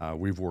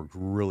 we've worked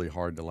really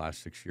hard the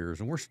last 6 years,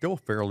 and we're still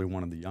fairly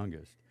one of the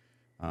youngest.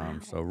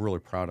 So really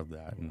proud of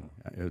that. And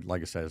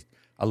like I said,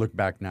 I look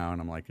back now and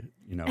I'm like,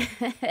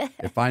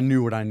 if I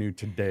knew what I knew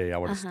today, I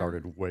would have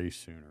started way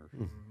sooner.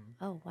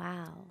 Oh,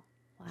 wow.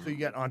 So you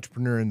got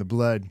entrepreneur in the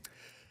blood.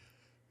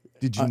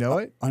 Did you know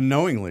it?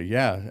 Unknowingly,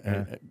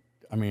 yeah.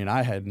 I mean,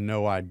 I had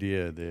no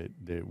idea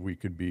that we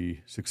could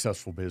be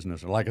successful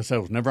business. And like I said,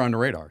 it was never on the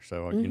radar.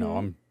 So,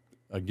 I'm,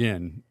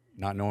 again,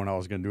 not knowing I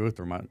was going to do it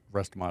through my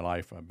rest of my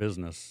life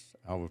business,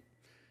 I was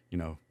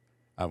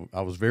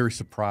very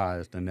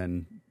surprised. And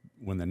then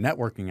when the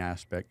networking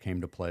aspect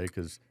came to play,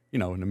 because, in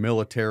the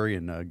military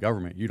and the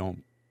government,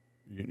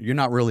 you're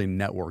not really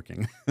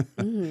networking.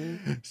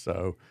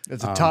 So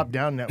it's a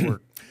top-down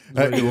network.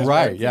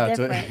 Right. Yeah.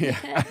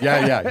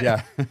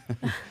 Yeah,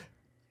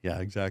 Yeah,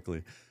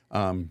 exactly.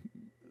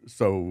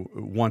 So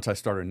once I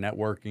started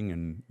networking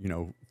and,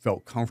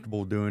 felt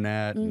comfortable doing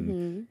that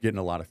and getting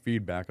a lot of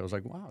feedback, I was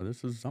like, wow,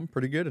 I'm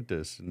pretty good at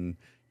this. And,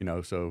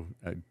 so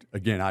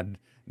again,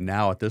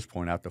 now at this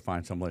point, I have to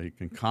find somebody who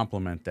can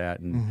complement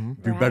that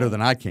and do better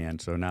than I can.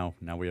 So now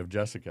we have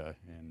Jessica,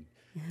 and,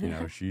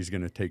 she's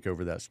going to take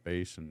over that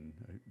space. And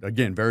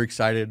again, very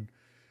excited.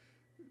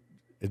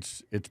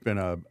 It's been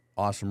an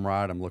awesome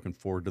ride. I'm looking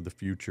forward to the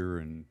future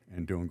and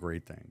doing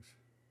great things.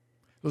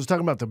 Let's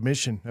talk about the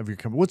mission of your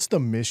company. What's the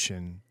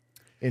mission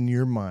in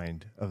your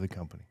mind of the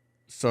company?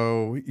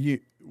 So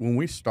when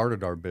we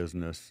started our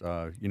business,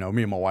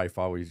 me and my wife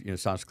always, it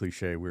sounds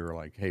cliche, we were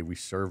like, hey, we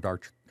served our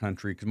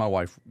country, because my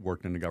wife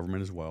worked in the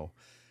government as well.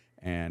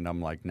 And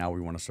I'm like, now we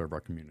want to serve our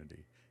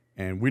community.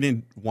 And we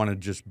didn't want to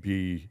just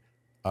be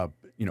a,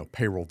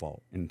 payroll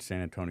vault in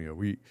San Antonio.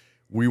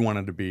 We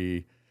wanted to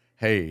be,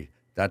 hey,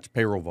 that's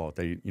Payroll Vault.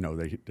 They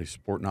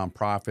support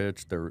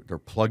nonprofits. They're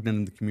plugged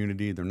into the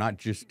community. They're not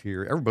just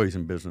here. Everybody's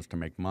in business to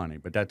make money,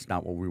 but that's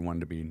not what we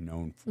wanted to be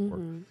known for.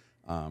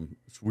 So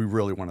we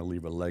really want to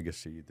leave a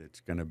legacy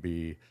that's going to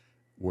be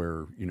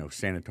where,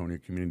 San Antonio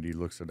community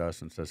looks at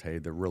us and says, hey,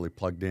 they're really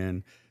plugged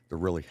in. They're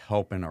really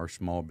helping our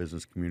small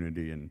business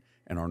community and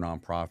our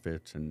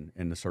nonprofits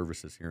and the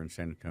services here in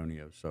San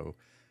Antonio. So,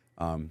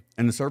 and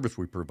the service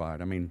we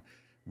provide. I mean,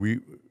 we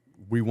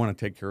want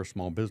to take care of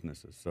small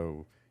businesses.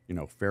 So,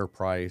 fair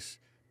price,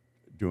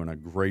 doing a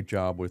great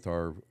job with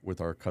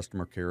our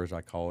customer care, as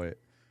I call it.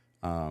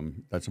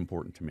 That's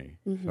important to me.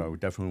 So I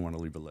definitely want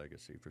to leave a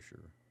legacy for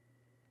sure.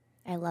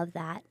 I love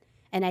that.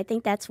 And I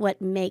think that's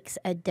what makes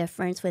a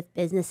difference with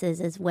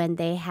businesses, is when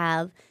they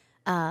have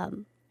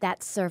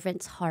that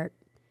servant's heart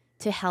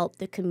to help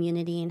the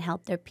community and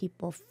help their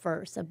people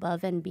first,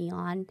 above and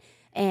beyond.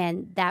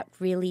 And that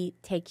really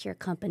takes your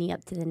company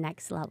up to the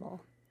next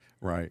level.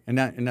 Right. And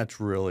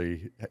that's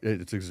really,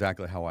 it's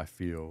exactly how I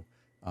feel.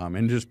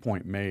 And just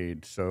point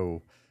made.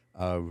 So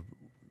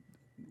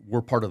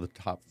we're part of the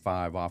top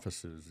 5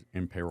 offices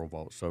in Payroll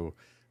Vault. So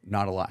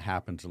not a lot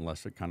happens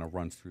unless it kind of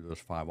runs through those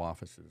 5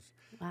 offices.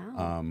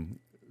 Wow.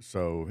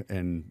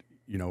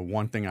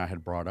 One thing I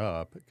had brought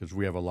up, because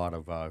we have a lot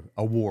of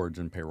awards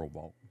in Payroll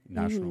Vault,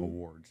 national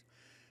awards.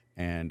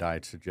 And I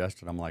had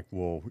suggested, I'm like,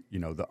 well,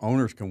 the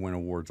owners can win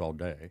awards all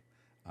day,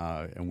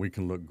 and we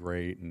can look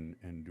great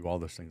and do all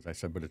those things. I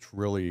said, but it's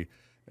really,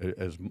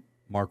 as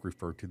Mark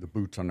referred to, the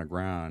boots on the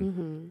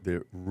ground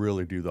that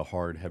really do the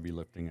hard, heavy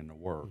lifting and the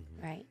work.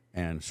 Right.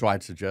 And so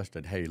I'd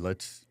suggested, hey,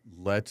 let's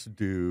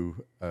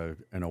do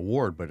an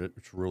award, but it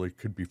really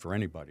could be for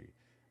anybody.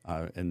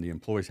 and the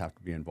employees have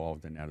to be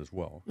involved in that as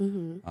well,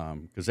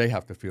 because they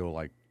have to feel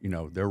like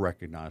they're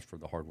recognized for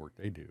the hard work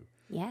they do.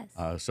 Yes.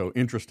 So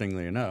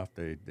interestingly enough,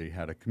 they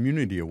had a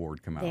community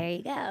award come out. There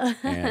you go.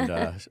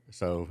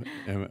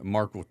 And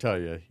Mark will tell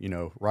you,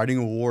 writing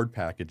award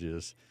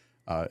packages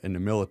in the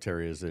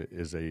military is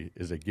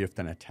a gift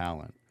and a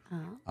talent.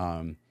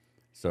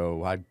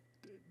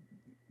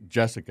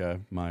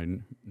 Jessica, my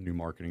new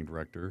marketing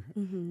director,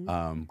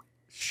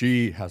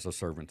 she has a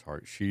servant's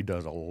heart. She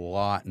does a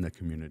lot in the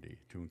community,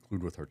 to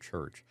include with her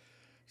church.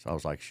 So I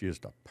was like, she is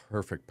the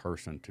perfect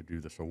person to do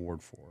this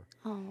award for.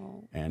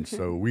 Oh. And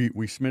so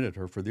we submitted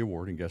her for the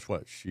award, and guess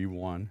what? She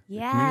won the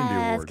Yes,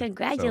 community award.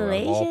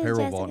 congratulations, So all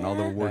Payroll Vault Jessica. and all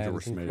the awards that That were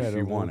is submitted,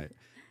 she won it.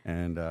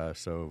 And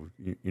so,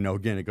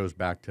 again, it goes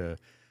back to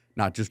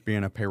not just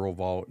being a Payroll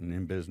Vault and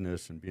in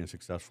business and being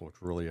successful.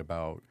 It's really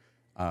about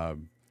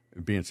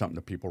being something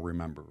that people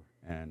remember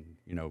and,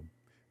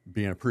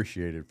 being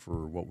appreciated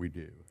for what we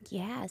do.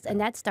 Yes,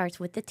 and that starts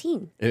with the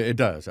team. It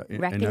does.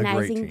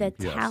 Recognizing the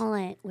Yes.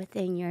 talent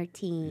within your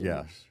team.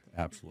 Yes,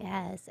 absolutely.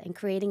 Yes, and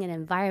creating an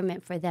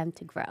environment for them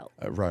to grow.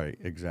 Right,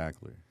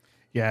 exactly.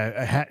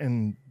 Yeah,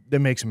 and that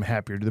makes them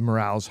happier. The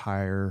morale's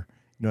higher.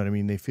 You know what I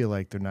mean? They feel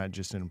like they're not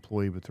just an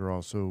employee, but they're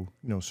also,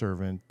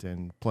 servant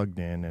and plugged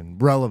in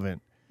and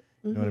relevant.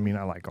 You know what I mean?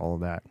 I like all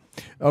of that.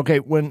 Okay,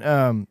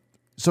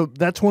 so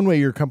that's one way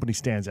your company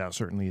stands out,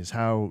 certainly, is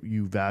how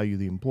you value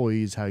the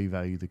employees, how you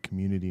value the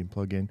community and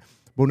plug in.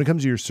 But when it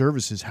comes to your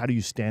services, how do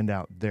you stand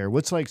out there?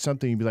 What's like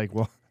something you'd be like,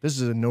 well, this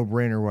is a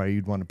no-brainer why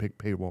you'd want to pick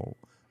Payroll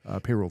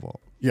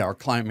Vault? Yeah, our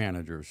client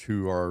managers,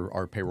 who are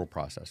our payroll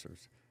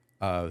processors,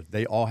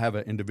 they all have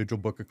an individual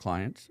book of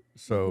clients,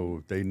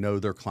 so they know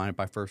their client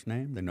by first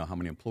name. They know how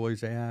many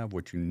employees they have,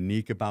 what's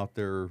unique about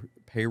their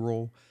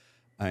payroll.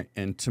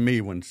 And to me,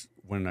 when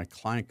a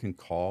client can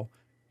call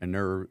and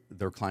their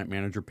client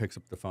manager picks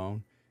up the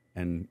phone,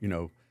 and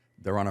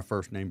they're on a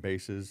first name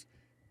basis,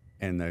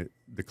 and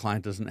the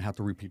client doesn't have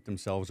to repeat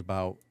themselves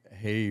about,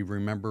 hey,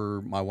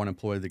 remember my one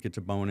employee that gets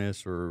a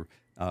bonus, or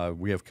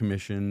we have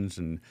commissions,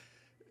 and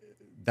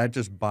that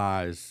just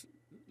buys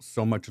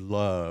so much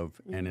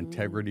love and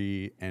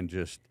integrity, and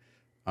just,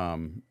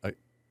 to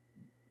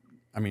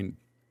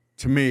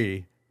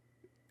me,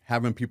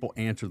 having people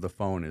answer the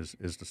phone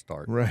is the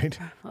start. Right.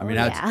 I mean,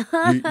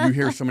 you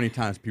hear so many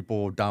times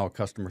people dial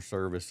customer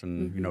service,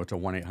 and it's a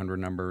 1-800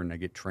 number, and they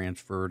get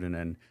transferred, and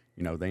then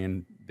they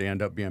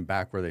end up being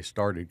back where they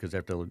started because they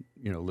have to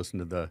listen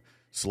to the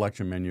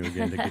selection menu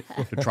again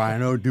to try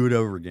and do it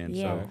over again.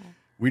 Yeah.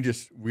 So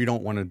we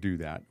don't want to do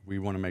that. We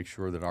want to make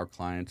sure that our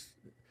clients,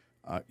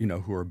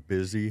 who are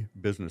busy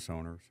business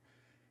owners,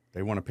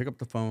 they want to pick up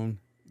the phone,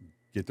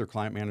 get their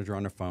client manager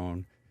on the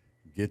phone,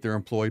 get their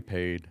employee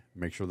paid,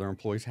 make sure their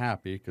employee's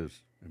happy,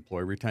 because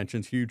employee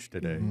retention's huge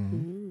today.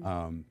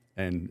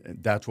 And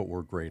that's what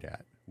we're great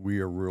at.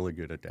 We are really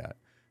good at that.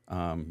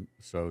 And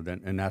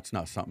that's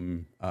not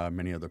something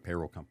many other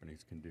payroll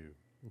companies can do.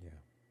 Yeah.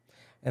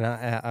 And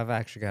I've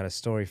actually got a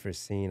story for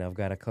Scene. I've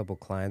got a couple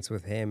clients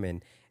with him,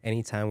 and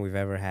anytime we've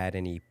ever had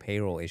any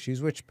payroll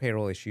issues, which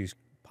payroll issues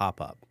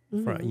pop up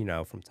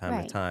from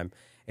time to time,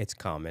 it's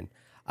common.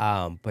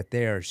 But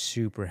they are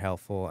super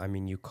helpful. I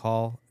mean, you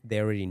call, they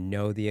already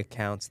know the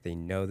accounts, they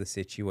know the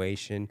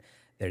situation,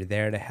 they're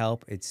there to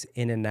help. It's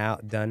in and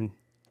out, done,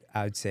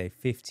 I would say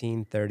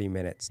 15, 30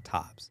 minutes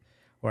tops.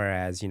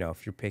 Whereas,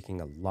 if you're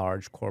picking a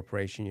large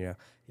corporation, you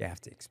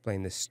have to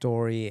explain the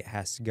story. It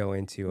has to go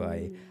into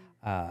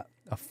a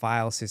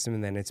file system,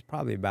 and then it's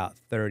probably about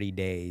 30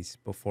 days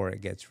before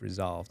it gets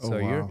resolved. Oh,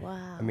 so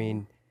wow. I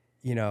mean,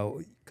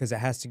 because it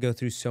has to go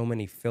through so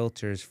many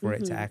filters for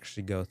it to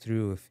actually go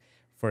through. If,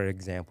 for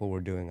example,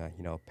 we're doing a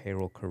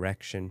payroll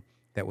correction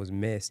that was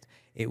missed,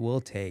 it will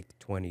take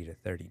 20 to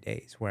 30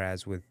 days.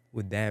 Whereas with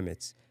them,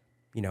 it's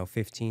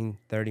 15,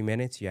 30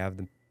 minutes. You have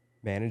the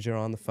manager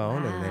on the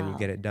phone, and then you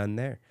get it done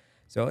there.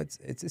 So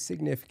it's a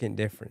significant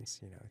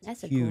difference.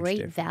 That's a huge great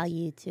difference.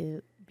 value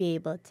to be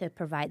able to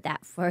provide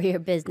that for your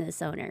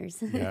business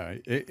owners. Yeah,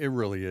 it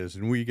really is,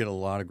 and we get a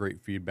lot of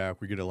great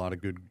feedback. We get a lot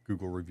of good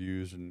Google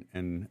reviews,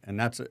 and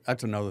that's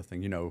another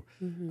thing.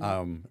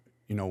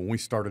 When we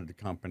started the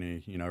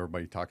company,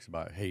 everybody talks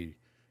about, hey,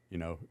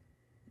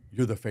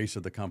 you're the face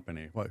of the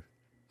company. Well,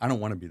 I don't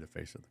want to be the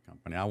face of the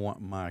company. I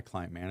want my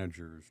client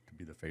managers to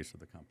be the face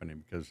of the company,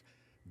 because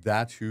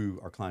that's who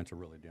our clients are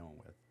really dealing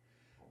with.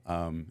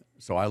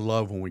 So I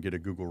love when we get a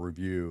Google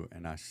review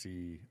and I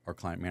see our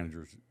client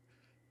managers'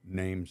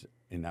 names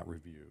in that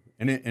review.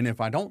 And if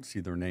I don't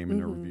see their name in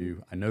the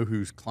review, I know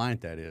whose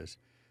client that is.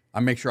 I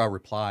make sure I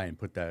reply and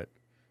put the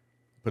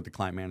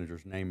client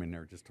manager's name in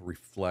there just to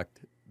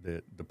reflect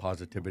the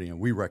positivity, and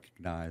we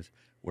recognize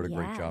what a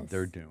great job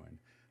they're doing.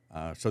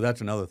 So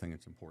that's another thing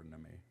that's important to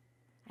me.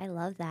 I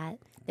love that.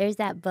 There's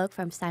that book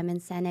from Simon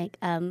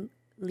Sinek,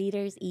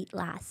 Leaders Eat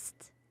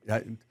Last.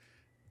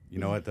 You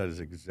know what? That is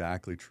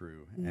exactly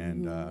true.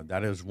 And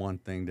that is one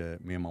thing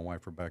that me and my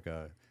wife,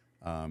 Rebecca,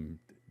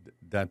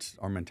 that's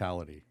our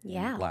mentality.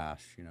 Yeah.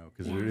 Last,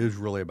 because it is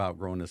really about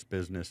growing this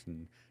business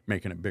and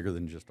making it bigger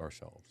than just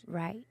ourselves.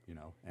 Right.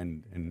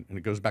 And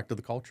it goes back to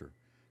the culture.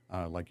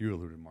 like you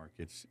alluded, Mark.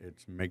 It's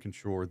making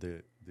sure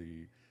that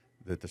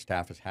the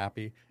staff is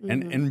happy,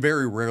 and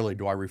very rarely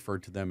do I refer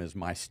to them as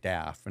my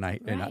staff, and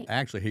I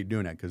actually hate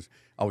doing that because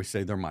I always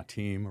say they're my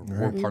team, or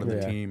we're part of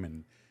the team,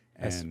 and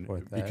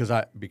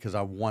because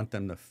I want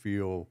them to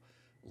feel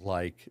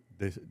like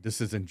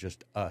this isn't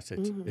just us;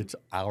 it's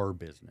our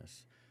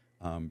business,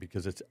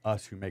 because it's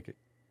us who make it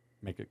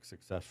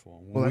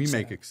successful. When we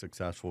make it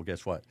successful,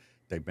 guess what?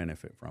 They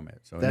benefit from it.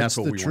 So that's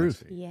what we want to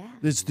see. Yeah,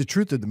 it's the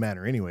truth of the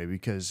matter anyway.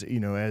 Because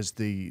as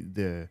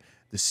the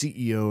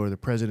CEO or the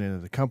president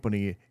of the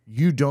company,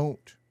 you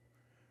don't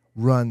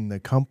run the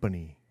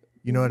company.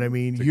 You know what I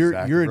mean? That's You're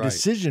exactly a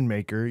decision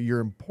maker.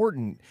 You're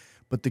important,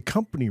 but the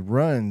company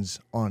runs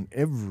on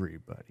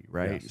everybody,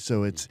 right? Yes.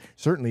 So it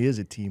certainly is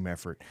a team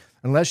effort.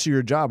 Unless you're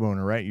a job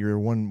owner, right? You're a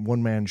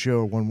one man show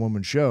or one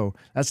woman show.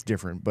 That's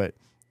different, but.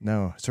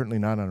 No, certainly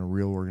not on a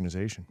real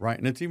organization. Right,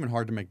 and it's even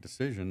hard to make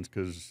decisions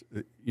because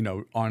in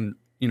a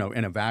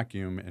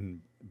vacuum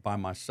and by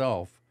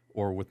myself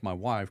or with my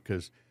wife,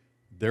 because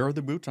they're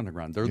the boots on the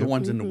ground. They're the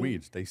ones in the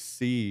weeds. They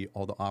see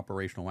all the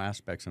operational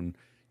aspects and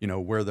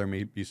where there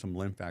may be some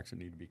limb facts that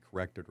need to be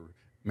corrected, or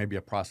maybe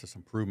a process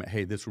improvement.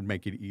 Hey, this would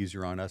make it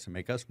easier on us and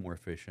make us more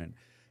efficient.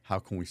 How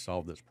can we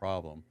solve this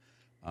problem?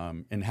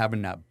 And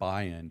having that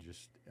buy-in,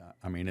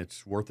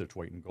 it's worth its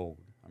weight in gold.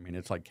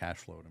 It's like cash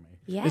flow to me.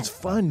 Yes. It's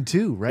fun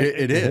too, right?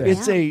 It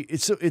is.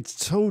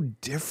 It's so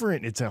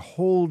different. It's a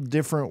whole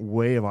different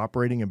way of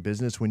operating a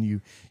business when you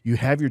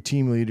have your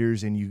team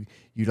leaders and you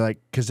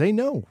because they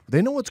know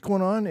what's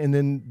going on, and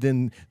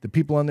then the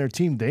people on their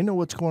team, they know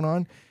what's going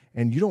on,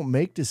 and you don't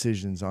make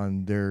decisions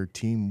on their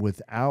team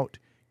without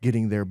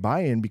getting their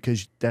buy-in,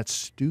 because that's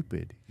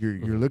stupid.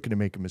 You're looking to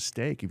make a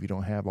mistake if you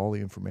don't have all the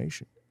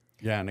information.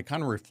 Yeah, and it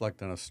kind of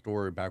reflected on a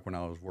story back when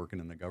I was working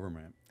in the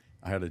government.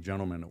 I had a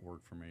gentleman that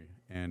worked for me,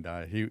 and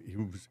he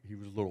was a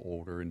little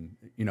older, and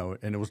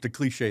and it was the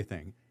cliche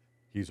thing,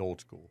 he's old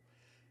school,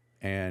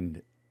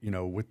 and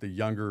with the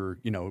younger,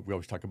 we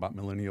always talk about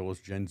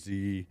millennials, Gen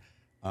Z,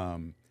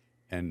 and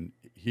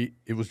he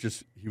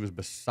was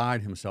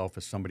beside himself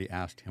as somebody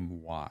asked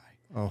him why.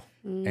 Oh,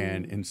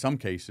 and in some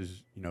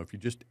cases, if you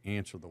just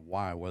answer the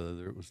why,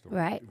 whether it was the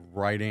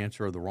right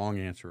answer or the wrong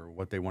answer or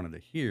what they wanted to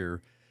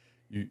hear,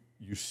 you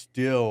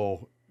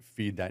still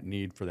feed that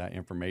need for that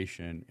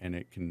information, and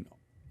it can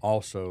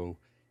also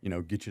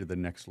get you to the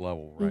next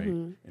level, right,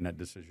 in that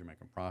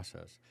decision-making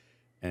process.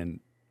 And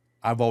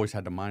I've always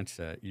had the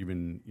mindset,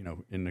 even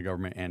in the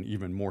government and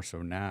even more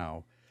so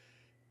now,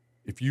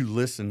 if you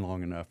listen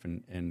long enough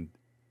and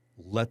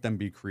let them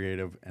be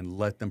creative and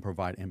let them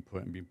provide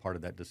input and be part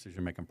of that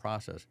decision-making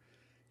process,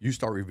 you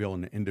start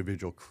revealing the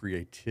individual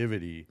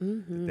creativity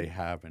that they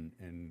have,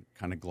 and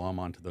kind of glom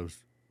onto those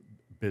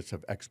bits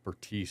of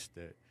expertise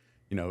that,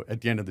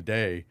 at the end of the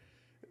day,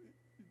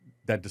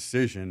 that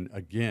decision,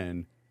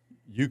 again,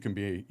 you can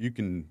be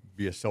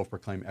a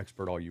self-proclaimed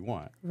expert all you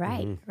want.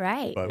 Right,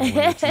 right. But when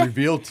it's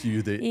revealed to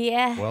you that,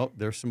 well,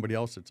 there's somebody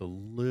else that's a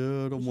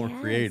little more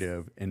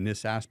creative in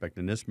this aspect,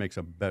 and this makes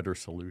a better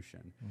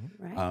solution.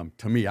 Right.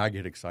 To me, I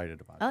get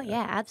excited about that. Oh,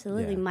 yeah,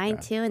 absolutely. Yeah. Mine,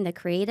 too, in the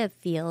creative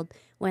field.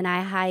 When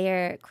I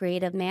hire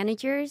creative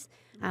managers,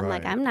 I'm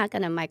like, I'm not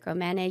going to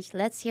micromanage.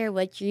 Let's hear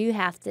what you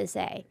have to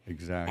say.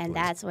 Exactly. And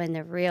that's when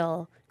the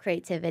real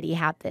creativity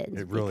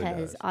happens. It really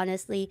because does.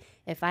 honestly,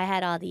 if I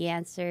had all the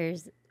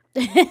answers,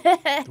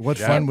 what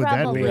fun would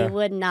that be? probably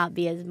would not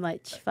be as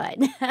much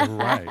fun.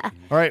 Right.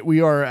 All right, we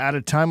are out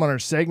of time on our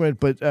segment,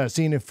 but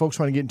seeing if folks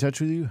want to get in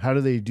touch with you, how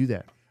do they do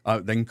that?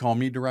 They can call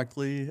me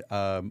directly,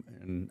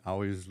 and I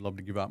always love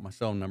to give out my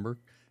cell number,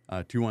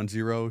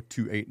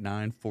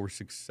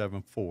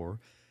 210-289-4674.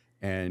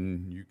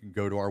 And you can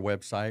go to our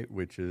website,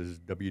 which is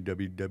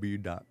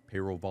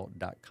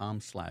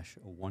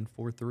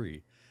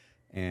www.payrollvault.com/143.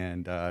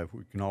 And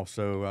we can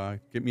also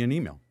get me an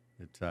email.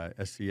 It's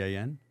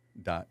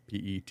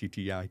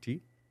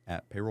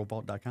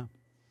scan.pettit@payrollvault.com.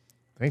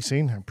 Thanks,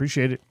 Sean. I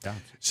appreciate it. Yeah.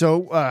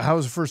 So how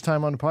was the first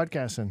time on the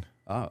podcast then?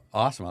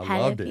 Awesome. I How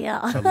loved did it. it feel?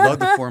 I love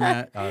the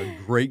format.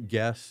 Great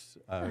guests,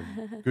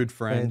 good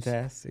friends.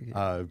 Fantastic.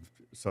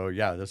 So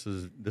yeah, this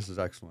is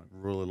excellent.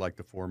 Really like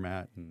the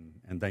format,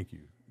 and thank you.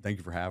 Thank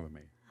you for having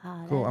me.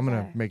 Oh, Cool. I'm that's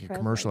going our to make a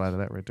commercial out of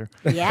that right there.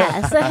 privilege.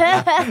 Yes.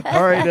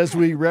 All right, as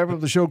we wrap up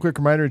the show, quick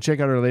reminder to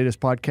check out our latest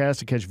podcast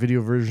to catch video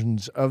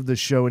versions of the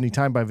show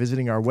anytime by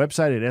visiting our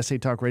website at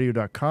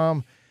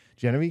satalkradio.com.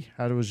 Genevieve,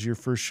 how was your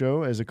first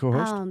show as a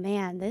co-host? Oh,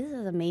 man, this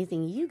is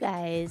amazing. You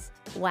guys,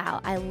 wow.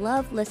 I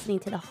love listening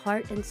to the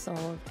heart and soul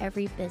of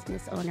every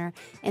business owner,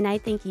 and I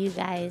think you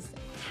guys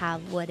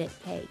have what it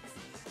takes.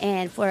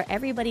 And for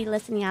everybody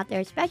listening out there,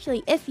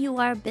 especially if you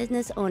are a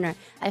business owner,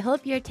 I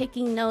hope you're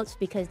taking notes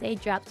because they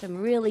dropped some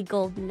really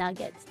gold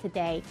nuggets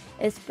today,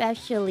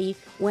 especially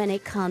when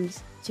it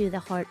comes to the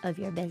heart of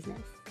your business.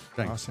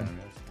 Thanks. Awesome.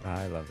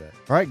 I love that.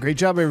 All right, great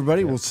job,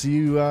 everybody. We'll see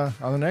you on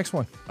the next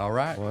one. All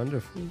right.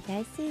 Wonderful. You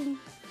guys soon.